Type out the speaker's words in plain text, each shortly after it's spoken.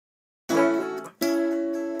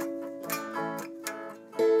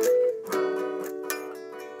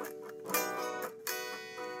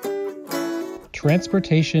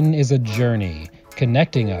Transportation is a journey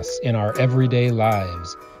connecting us in our everyday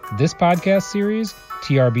lives. This podcast series,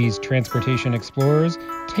 TRB's Transportation Explorers,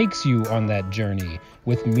 takes you on that journey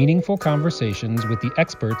with meaningful conversations with the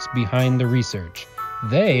experts behind the research.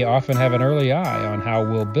 They often have an early eye on how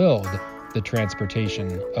we'll build the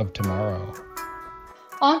transportation of tomorrow.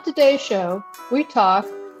 On today's show, we talk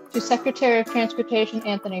to Secretary of Transportation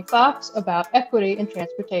Anthony Foxx about equity in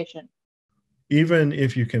transportation. Even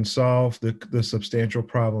if you can solve the substantial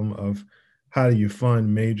problem of how do you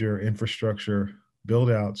fund major infrastructure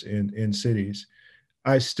build-outs in cities,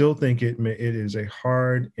 I still think it is a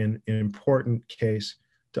hard and important case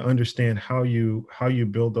to understand how you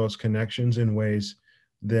build those connections in ways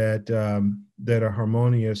that are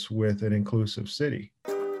harmonious with an inclusive city.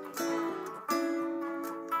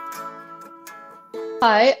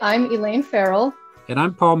 Hi, I'm Elaine Farrell. And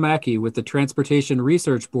I'm Paul Mackey with the Transportation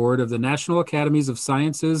Research Board of the National Academies of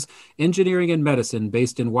Sciences, Engineering, and Medicine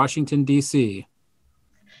based in Washington, D.C.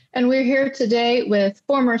 And we're here today with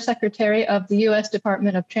former Secretary of the U.S.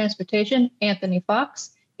 Department of Transportation, Anthony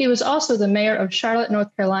Foxx. He was also the mayor of Charlotte,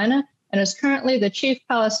 North Carolina, and is currently the Chief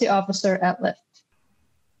Policy Officer at Lyft.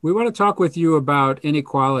 We want to talk with you about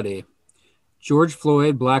inequality. George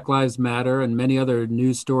Floyd, Black Lives Matter, and many other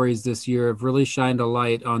news stories this year have really shined a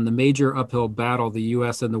light on the major uphill battle the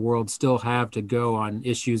U.S. and the world still have to go on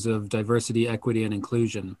issues of diversity, equity, and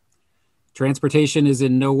inclusion. Transportation is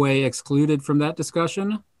in no way excluded from that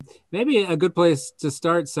discussion. Maybe a good place to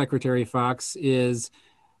start, Secretary Foxx, is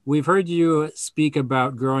we've heard you speak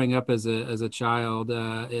about growing up as a child,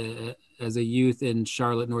 as a youth in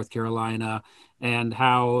Charlotte, North Carolina, and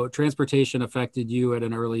how transportation affected you at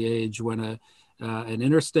an early age when an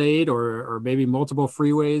interstate or maybe multiple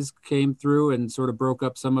freeways came through and sort of broke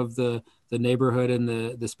up some of the neighborhood and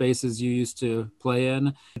the spaces you used to play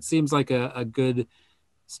in. It seems like a good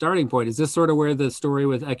starting point. Is this sort of where the story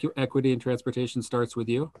with equity and transportation starts with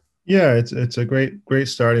you? Yeah, it's a great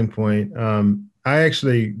starting point. I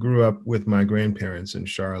actually grew up with my grandparents in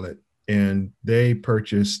Charlotte, and they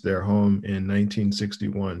purchased their home in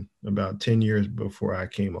 1961, about 10 years before I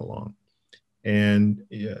came along. And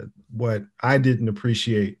what I didn't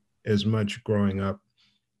appreciate as much growing up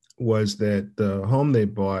was that the home they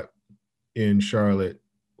bought in Charlotte,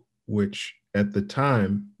 which at the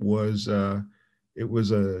time was it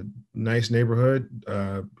was a nice neighborhood.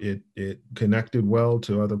 It connected well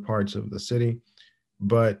to other parts of the city,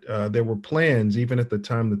 but there were plans even at the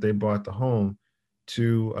time that they bought the home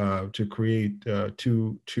to create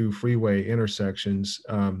two freeway intersections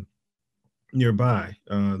nearby,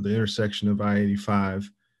 the intersection of I-85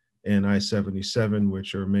 and I-77,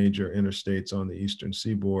 which are major interstates on the eastern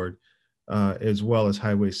seaboard, as well as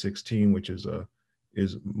Highway 16, which is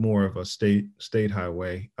more of a state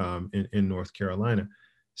highway in North Carolina.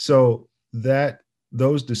 So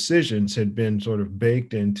those decisions had been sort of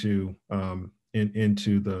baked into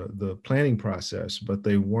the planning process, but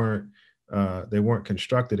they weren't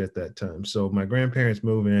constructed at that time. So my grandparents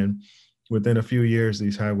move in. Within a few years,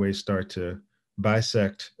 these highways start to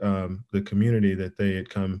bisect the community that they had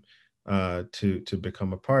come to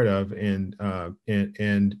become a part of. And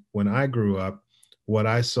when I grew up, what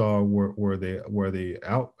I saw were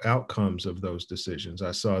the outcomes of those decisions.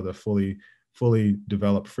 I saw the fully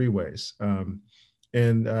developed freeways,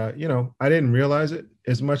 and I didn't realize it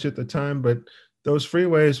as much at the time, but those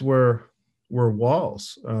freeways were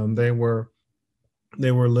walls. They were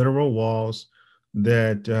literal walls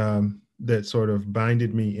that sort of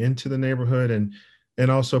binded me into the neighborhood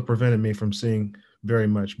and also prevented me from seeing very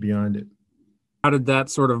much beyond it. How did that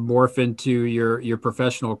sort of morph into your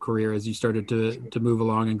professional career as you started to move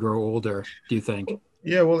along and grow older, do you think?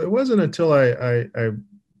 Yeah, well, it wasn't until I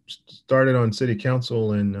started on city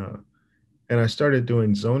council and I started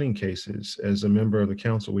doing zoning cases as a member of the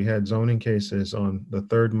council. We had zoning cases on the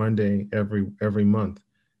third Monday every month.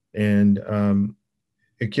 And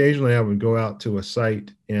occasionally I would go out to a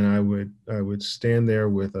site and I would stand there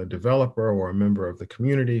with a developer or a member of the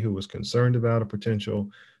community who was concerned about a potential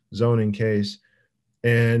zoning case.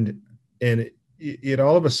 And it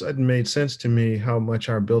all of a sudden made sense to me how much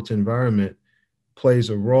our built environment plays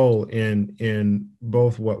a role in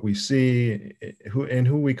both what we see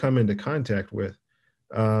who we come into contact with.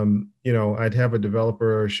 I'd have a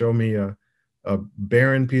developer show me a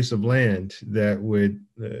barren piece of land that would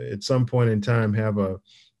at some point in time have a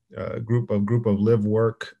group of live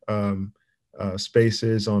work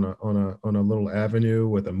spaces on a little avenue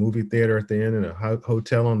with a movie theater at the end and a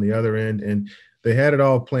hotel on the other end. And they had it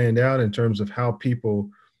all planned out in terms of how people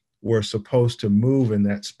were supposed to move in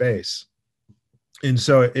that space. And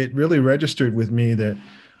so it really registered with me that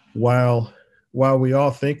while while we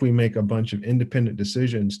all think we make a bunch of independent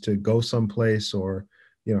decisions to go someplace, or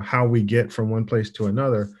how we get from one place to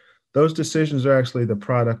another, those decisions are actually the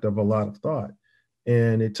product of a lot of thought.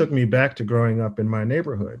 And it took me back to growing up in my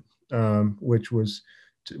neighborhood, which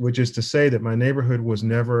is to say that my neighborhood was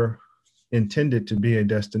never intended to be a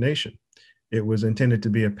destination. It was intended to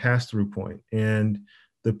be a pass-through point. And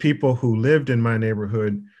the people who lived in my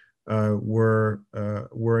neighborhood were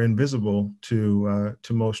invisible to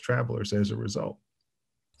most travelers as a result.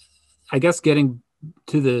 I guess getting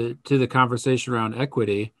to the conversation around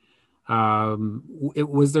equity,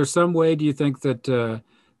 was there some way, do you think, that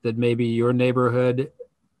maybe your neighborhood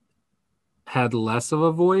had less of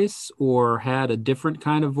a voice or had a different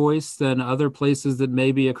kind of voice than other places that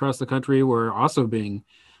maybe across the country were also being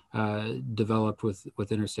developed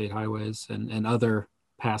with interstate highways and other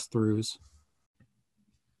pass-throughs?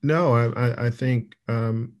 No, I think,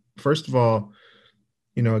 first of all,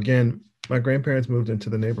 again, my grandparents moved into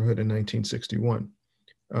the neighborhood in 1961.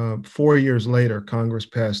 4 years later, Congress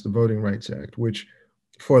passed the Voting Rights Act, which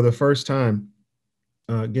for the first time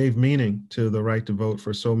gave meaning to the right to vote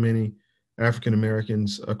for so many African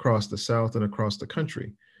Americans across the South and across the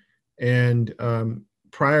country. And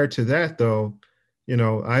prior to that, though,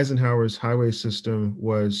 Eisenhower's highway system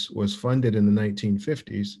was funded in the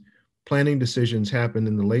 1950s. Planning decisions happened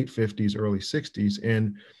in the late 50s, early 60s,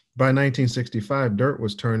 and by 1965, dirt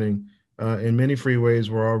was turning, and many freeways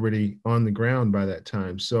were already on the ground by that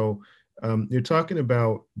time. So you're talking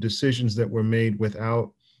about decisions that were made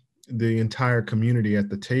without the entire community at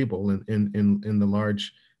the table in the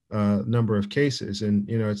large number of cases. And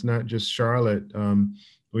it's not just Charlotte.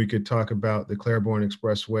 We could talk about the Claiborne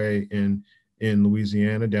Expressway in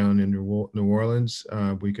Louisiana, down in New Orleans.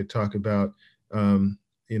 We could talk about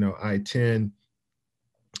I-10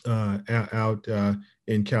 out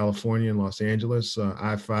in California and Los Angeles,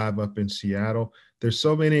 I-5 up in Seattle. There's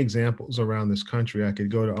so many examples around this country. I could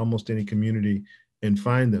go to almost any community and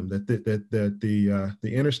find them, that the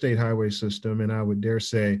interstate highway system, and I would dare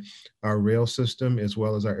say our rail system as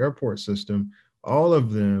well as our airport system, all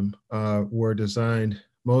of them were designed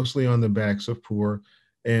mostly on the backs of poor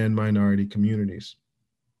and minority communities.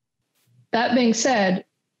 That being said,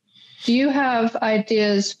 do you have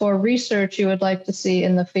ideas for research you would like to see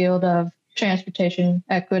in the field of transportation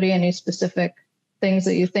equity? Any specific things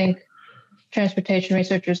that you think transportation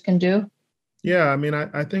researchers can do? Yeah, I mean,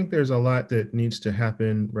 I think there's a lot that needs to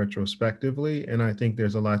happen retrospectively, and I think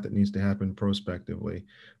there's a lot that needs to happen prospectively.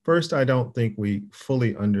 First, I don't think we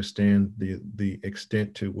fully understand the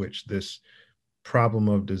extent to which this problem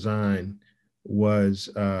of design was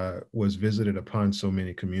visited upon so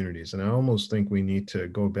many communities, and I almost think we need to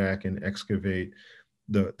go back and excavate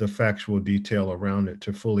the factual detail around it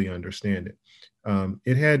to fully understand it.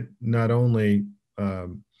 It had not only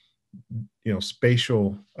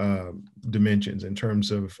spatial dimensions in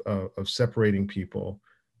terms of separating people,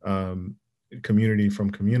 community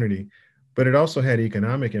from community, but it also had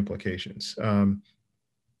economic implications.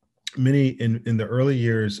 Many in the early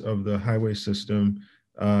years of the highway system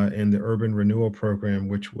and the urban renewal program,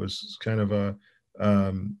 which was kind of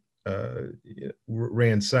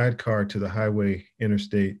ran sidecar to the highway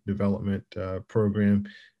interstate development program,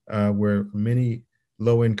 where many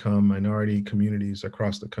low-income minority communities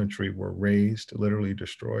across the country were razed, literally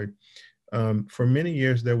destroyed. For many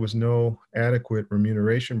years, there was no adequate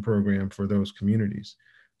remuneration program for those communities.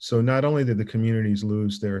 So not only did the communities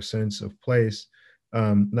lose their sense of place,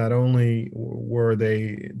 not only were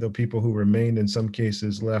the people who remained in some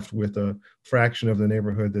cases left with a fraction of the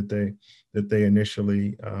neighborhood that they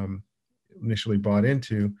initially bought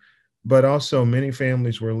into, but also many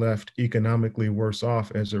families were left economically worse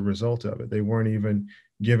off as a result of it. They weren't even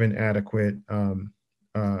given adequate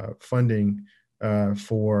funding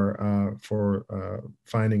for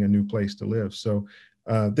finding a new place to live. So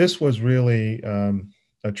this was really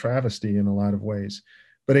a travesty in a lot of ways.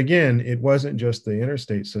 But again, it wasn't just the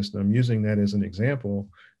interstate system. Using that as an example,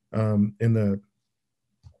 in the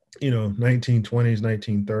 1920s,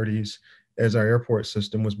 1930s, as our airport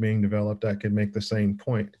system was being developed, I could make the same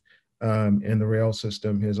point. And the rail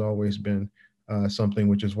system has always been something,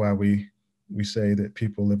 which is why we say that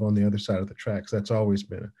people live on the other side of the tracks. That's always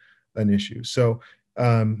been an issue. So,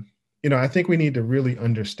 I think we need to really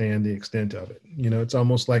understand the extent of it. It's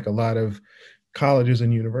almost like a lot of colleges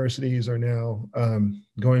and universities are now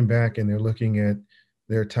going back and they're looking at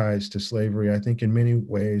their ties to slavery. I think in many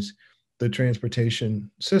ways, the transportation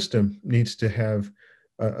system needs to have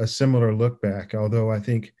a similar look back, although I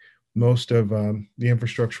think most of the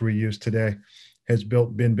infrastructure we use today has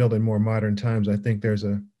been built in more modern times. I think there's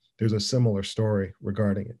a similar story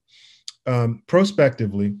regarding it.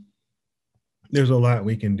 Prospectively, there's a lot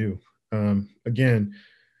we can do. Again,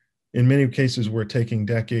 in many cases, we're taking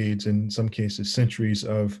decades, in some cases, centuries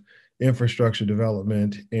of infrastructure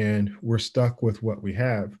development, and we're stuck with what we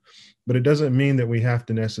have. But it doesn't mean that we have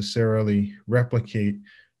to necessarily replicate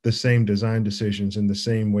the same design decisions and the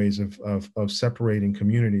same ways of separating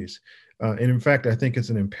communities. And in fact, I think it's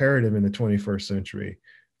an imperative in the 21st century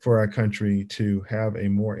for our country to have a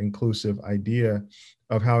more inclusive idea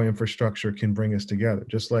of how infrastructure can bring us together.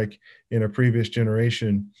 Just like in a previous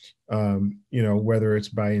generation, whether it's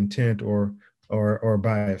by intent or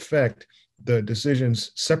by effect, the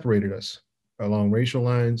decisions separated us along racial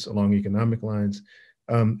lines, along economic lines.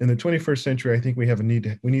 In the 21st century, I think we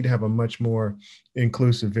need to have a much more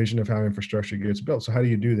inclusive vision of how infrastructure gets built. So how do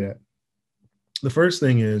you do that? The first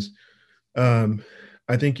thing is, um,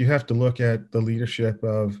 I think you have to look at the leadership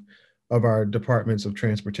of our departments of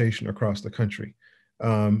transportation across the country.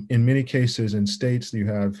 In many cases, in states, you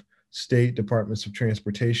have state departments of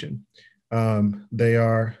transportation. They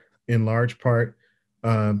are, in large part,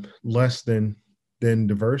 less than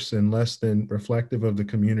diverse and less than reflective of the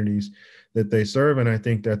communities that they serve. And I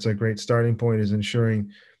think that's a great starting point, is ensuring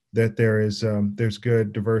that there's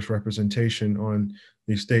good diverse representation on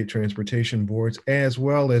the state transportation boards as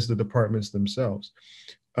well as the departments themselves.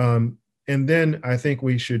 And then I think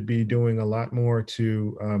we should be doing a lot more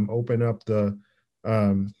to open up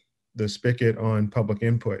um, the spigot on public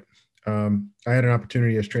input. I had an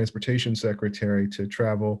opportunity as transportation secretary to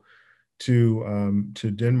travel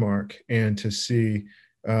to Denmark and to see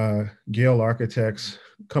Gale architects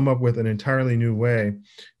come up with an entirely new way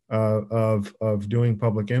of doing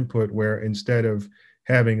public input, where instead of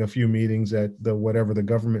having a few meetings at the whatever the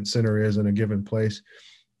government center is in a given place,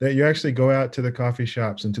 that you actually go out to the coffee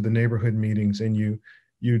shops and to the neighborhood meetings, and you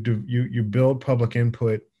build public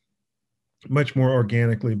input much more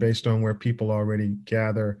organically based on where people already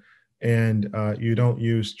gather, and you don't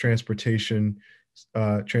use transportation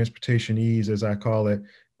ease, as I call it.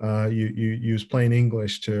 You use plain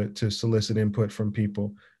English to solicit input from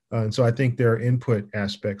people. And so I think there are input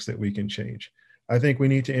aspects that we can change. I think we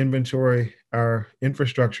need to inventory our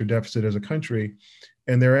infrastructure deficit as a country.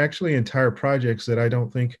 And there are actually entire projects that I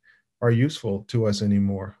don't think are useful to us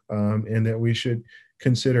anymore, and that we should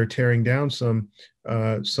consider tearing down some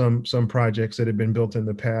projects that have been built in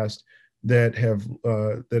the past that have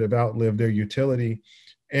outlived their utility,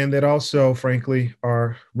 and that also, frankly,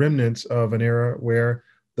 are remnants of an era where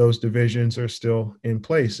those divisions are still in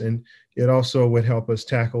place. And it also would help us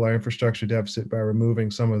tackle our infrastructure deficit by removing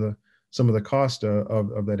some of the cost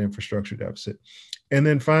of that infrastructure deficit. And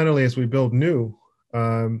then finally, as we build new,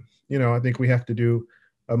 I think we have to do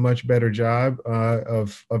a much better job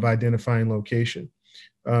of identifying location,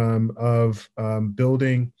 of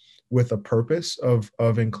building with a purpose of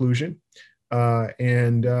inclusion,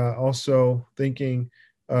 and also thinking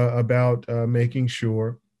about making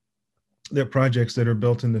sure that projects that are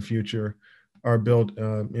built in the future are built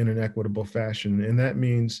in an equitable fashion. And that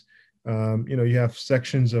means, you have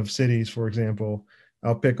sections of cities, for example,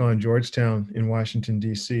 I'll pick on Georgetown in Washington,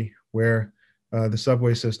 D.C., where the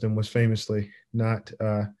subway system was famously not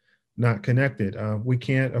connected. We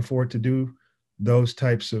can't afford to do those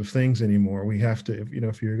types of things anymore. We have to,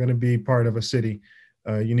 if you're going to be part of a city,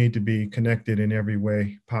 you need to be connected in every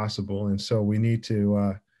way possible. And so we need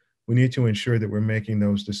to ensure that we're making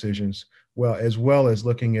those decisions well as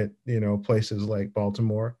looking at places like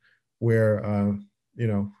Baltimore, where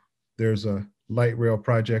there's a light rail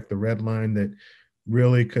project, the Red Line, that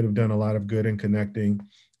really could have done a lot of good in connecting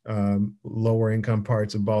lower income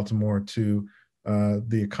parts of Baltimore to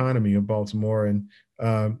the economy of Baltimore. And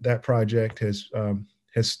that project has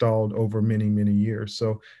stalled over many years.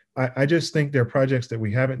 So I just think there are projects that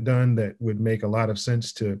we haven't done that would make a lot of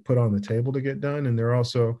sense to put on the table to get done. And there are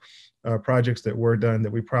also projects that were done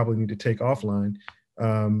that we probably need to take offline,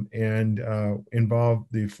 and involve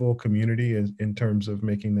the full community in terms of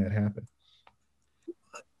making that happen.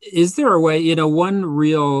 Is there a way, one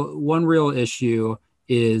real issue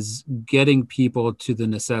is getting people to the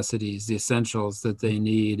necessities, the essentials that they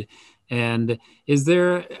need. And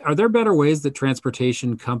are there better ways that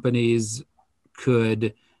transportation companies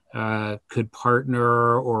could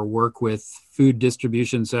partner or work with food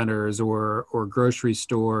distribution centers or grocery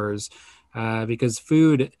stores? Because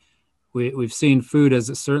we've seen food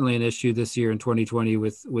as certainly an issue this year in 2020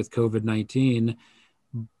 with COVID-19,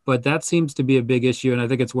 but that seems to be a big issue, and I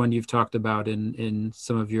think it's one you've talked about in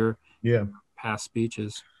some of your Yeah. past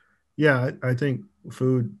speeches. Yeah, I think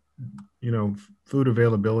food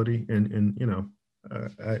availability, and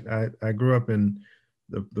I grew up in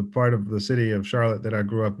the part of the city of Charlotte that I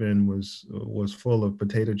grew up in was full of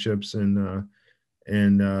potato chips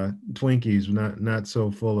and Twinkies, not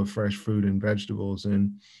so full of fresh fruit and vegetables.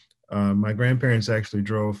 And my grandparents actually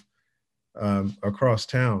drove across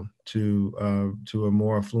town to a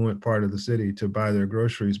more affluent part of the city to buy their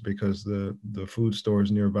groceries because the food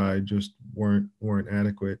stores nearby just weren't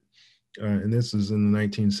adequate. And this is in the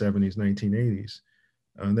 1970s, 1980s.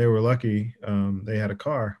 They were lucky they had a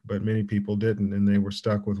car, but many people didn't, and they were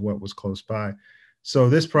stuck with what was close by. So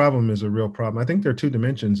this problem is a real problem. I think there are two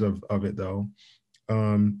dimensions of it, though.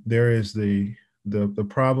 There is the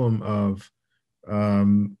problem of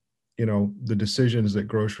the decisions that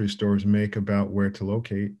grocery stores make about where to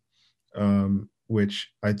locate,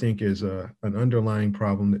 which I think is an underlying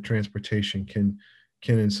problem that transportation can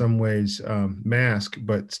in some ways mask,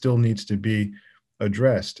 but still needs to be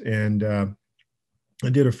addressed. And I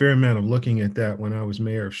did a fair amount of looking at that when I was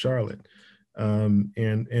mayor of Charlotte.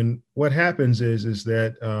 And what happens is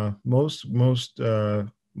that most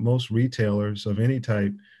retailers of any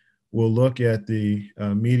type will look at the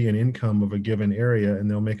median income of a given area, and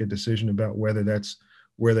they'll make a decision about whether that's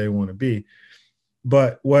where they want to be.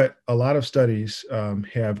 But what a lot of studies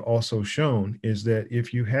have also shown is that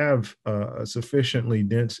if you have a sufficiently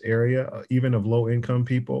dense area, even of low income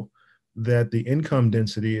people, that the income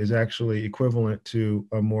density is actually equivalent to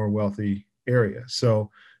a more wealthy area.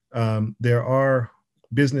 So there are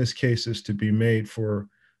business cases to be made for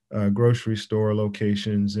grocery store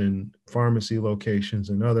locations and pharmacy locations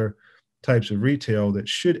and other types of retail that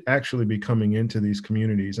should actually be coming into these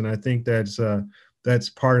communities. And I think that's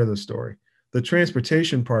part of the story. The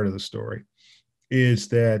transportation part of the story is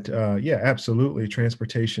that, yeah, absolutely,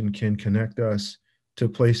 transportation can connect us to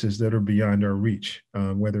places that are beyond our reach,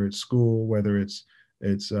 whether it's school, whether it's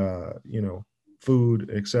food,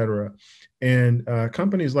 etc. And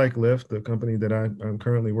companies like Lyft, the company that I'm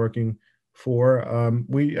currently working for,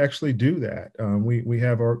 we actually do that. We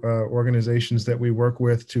have organizations that we work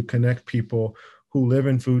with to connect people who live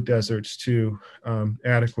in food deserts to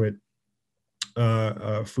adequate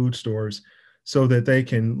food stores so that they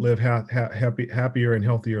can live happier and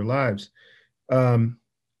healthier lives. Um,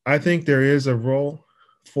 I think there is a role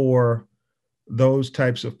for those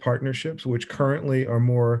types of partnerships, which currently are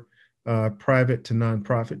more private to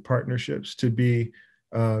nonprofit partnerships, to be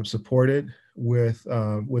supported with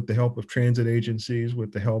the help of transit agencies,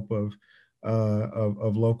 with the help of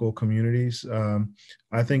local communities.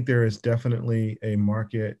 I think there is definitely a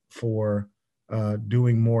market for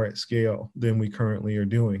doing more at scale than we currently are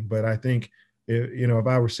doing. But I think if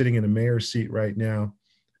I were sitting in a mayor's seat right now,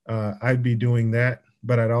 I'd be doing that,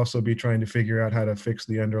 but I'd also be trying to figure out how to fix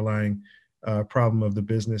the underlying problem of the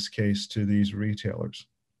business case to these retailers.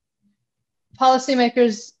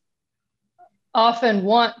 Policymakers often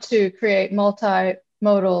want to create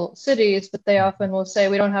multimodal cities, but they often will say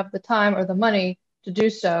we don't have the time or the money to do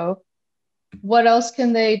so. What else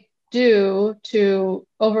can they do to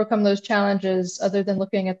overcome those challenges other than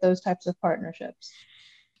looking at those types of partnerships?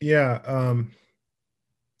 Yeah,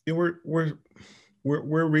 we're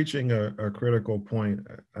reaching a critical point,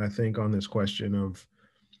 I think, on this question of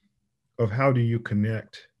how do you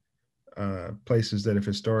connect places that have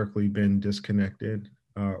historically been disconnected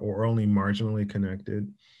or only marginally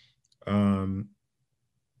connected um,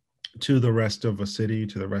 to the rest of a city,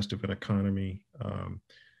 to the rest of an economy.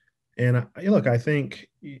 And look, I think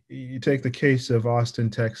you take the case of Austin,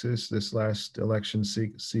 Texas, this last election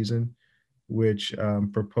season, which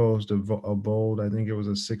proposed a bold, I think it was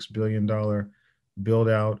a $6 billion build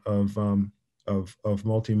out of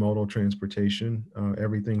multimodal transportation,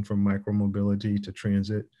 everything from micromobility to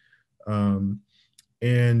transit.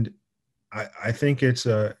 And I think it's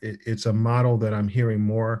a model that I'm hearing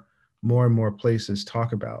more and more places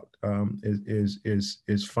talk about.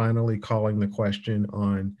 Is finally calling the question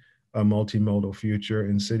on a multimodal future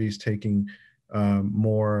and cities taking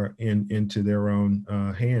more into their own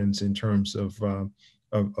hands in terms of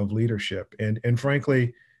leadership. And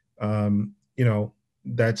frankly,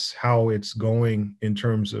 that's how it's going in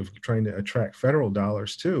terms of trying to attract federal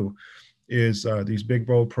dollars too. Is these big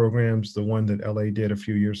bold programs, the one that LA did a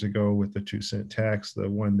few years ago with the 2-cent tax, the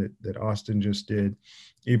one that Austin just did.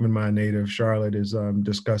 Even my native Charlotte is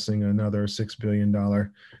discussing another $6 billion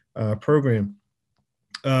program.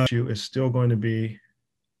 Issue is still going to be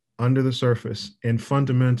under the surface and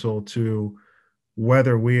fundamental to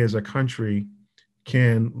whether we as a country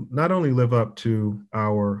can not only live up to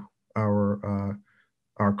our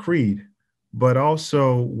creed, but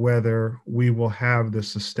also whether we will have the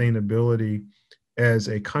sustainability as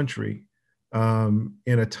a country in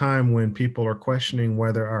a time when people are questioning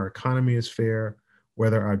whether our economy is fair,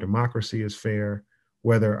 whether our democracy is fair,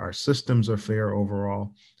 whether our systems are fair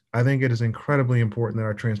overall. I think it is incredibly important that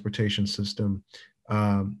our transportation system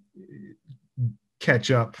um, catch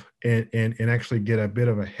up and actually get a bit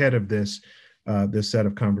of ahead of this set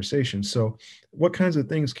of conversations. So what kinds of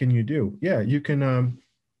things can you do? Yeah, you can,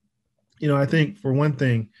 I think for one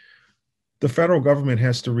thing, the federal government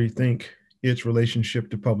has to rethink its relationship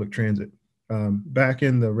to public transit. Back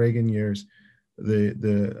in the Reagan years,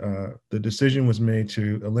 the decision was made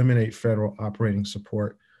to eliminate federal operating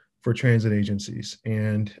support for transit agencies,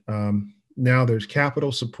 and now there's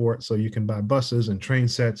capital support, so you can buy buses and train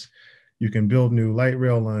sets, you can build new light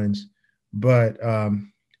rail lines, but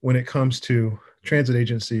when it comes to transit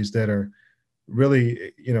agencies that are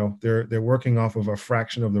really, they're working off of a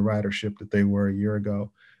fraction of the ridership that they were a year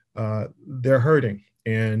ago. They're hurting,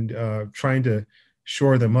 and trying to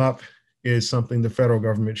shore them up is something the federal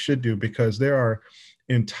government should do, because there are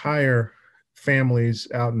entire families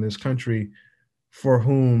out in this country for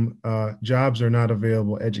whom jobs are not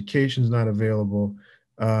available, education is not available,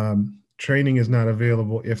 training is not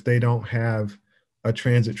available if they don't have a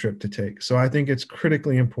transit trip to take. So I think it's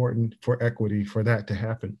critically important for equity for that to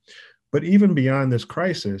happen. But even beyond this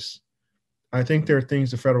crisis, I think there are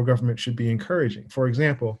things the federal government should be encouraging. For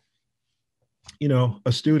example,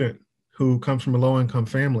 a student who comes from a low-income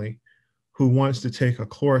family who wants to take a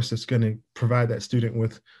course that's going to provide that student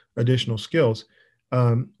with additional skills,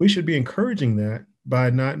 we should be encouraging that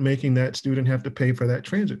by not making that student have to pay for that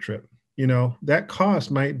transit trip. That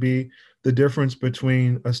cost might be the difference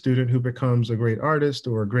between a student who becomes a great artist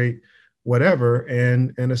or a great whatever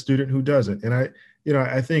and a student who doesn't. And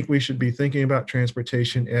I think we should be thinking about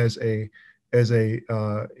transportation as a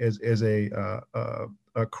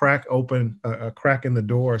crack in the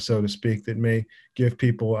door, so to speak, that may give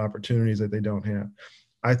people opportunities that they don't have.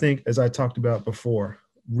 I think, as I talked about before,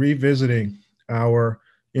 revisiting our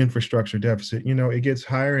infrastructure deficit, it gets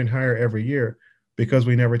higher and higher every year because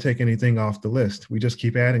we never take anything off the list. We just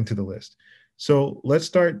keep adding to the list. So let's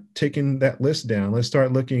start taking that list down. Let's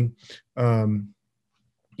start looking,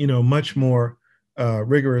 much more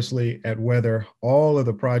rigorously at whether all of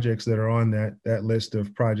the projects that are on that list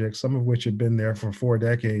of projects, some of which have been there for 4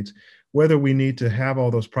 decades, whether we need to have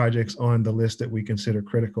all those projects on the list that we consider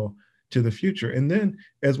critical to the future. And then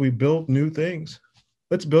as we build new things,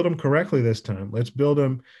 let's build them correctly this time. Let's build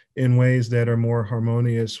them in ways that are more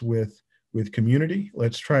harmonious with community.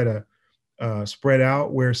 Let's try to spread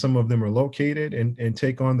out where some of them are located and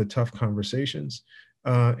take on the tough conversations.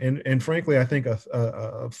 And frankly, I think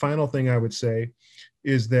a final thing I would say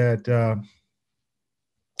is that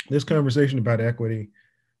this conversation about equity,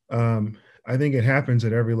 I think it happens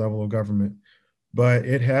at every level of government, but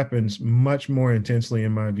it happens much more intensely,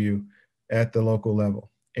 in my view, at the local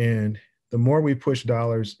level. And the more we push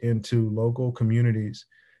dollars into local communities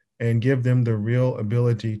and give them the real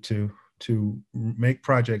ability to make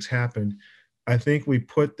projects happen, I think we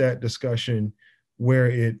put that discussion where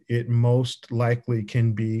it most likely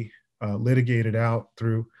can be litigated out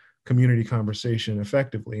through community conversation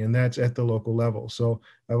effectively, and that's at the local level. So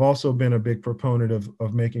I've also been a big proponent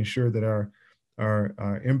of making sure that our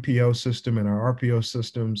MPO system and our RPO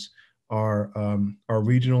systems are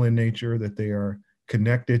regional in nature, that they are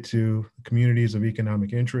connected to communities of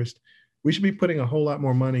economic interest. We should be putting a whole lot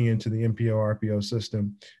more money into the MPO RPO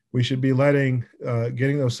system. We should be getting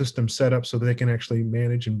those systems set up so that they can actually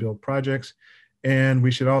manage and build projects. And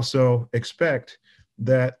we should also expect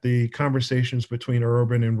that the conversations between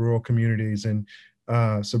urban and rural communities and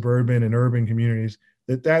suburban and urban communities,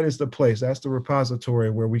 that is the place, that's the repository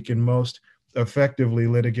where we can most effectively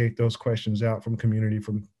litigate those questions out from community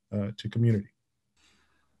to community.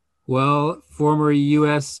 Well, former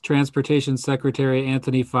U.S. Transportation Secretary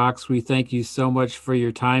Anthony Foxx, we thank you so much for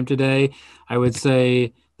your time today. I would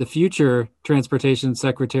say the future Transportation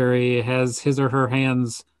Secretary has his or her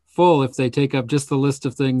hands full if they take up just the list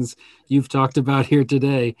of things you've talked about here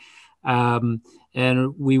today. And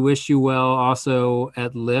we wish you well also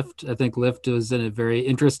at Lyft. I think Lyft is in a very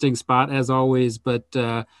interesting spot as always, but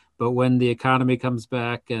when the economy comes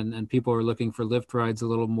back and people are looking for Lyft rides a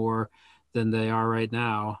little more than they are right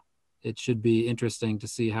now, it should be interesting to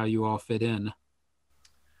see how you all fit in.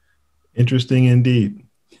 Interesting indeed.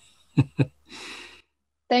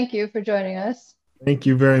 Thank you for joining us. Thank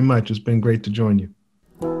you very much. It's been great to join you.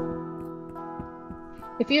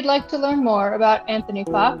 If you'd like to learn more about Anthony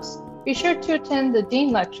Foxx, be sure to attend the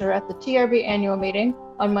Dean Lecture at the TRB annual meeting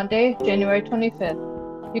on Monday, January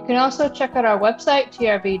 25th. You can also check out our website,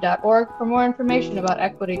 trb.org, for more information about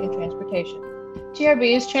equity in transportation.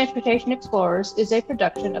 TRB's Transportation Explorers is a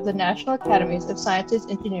production of the National Academies of Sciences,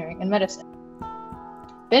 Engineering, and Medicine.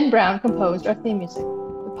 Ben Brown composed our theme music.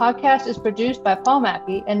 The podcast is produced by Paul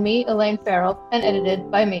Mackey and me, Elaine Farrell, and edited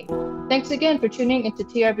by me. Thanks again for tuning into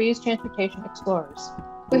TRB's Transportation Explorers.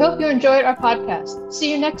 We hope you enjoyed our podcast.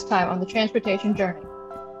 See you next time on the Transportation Journey.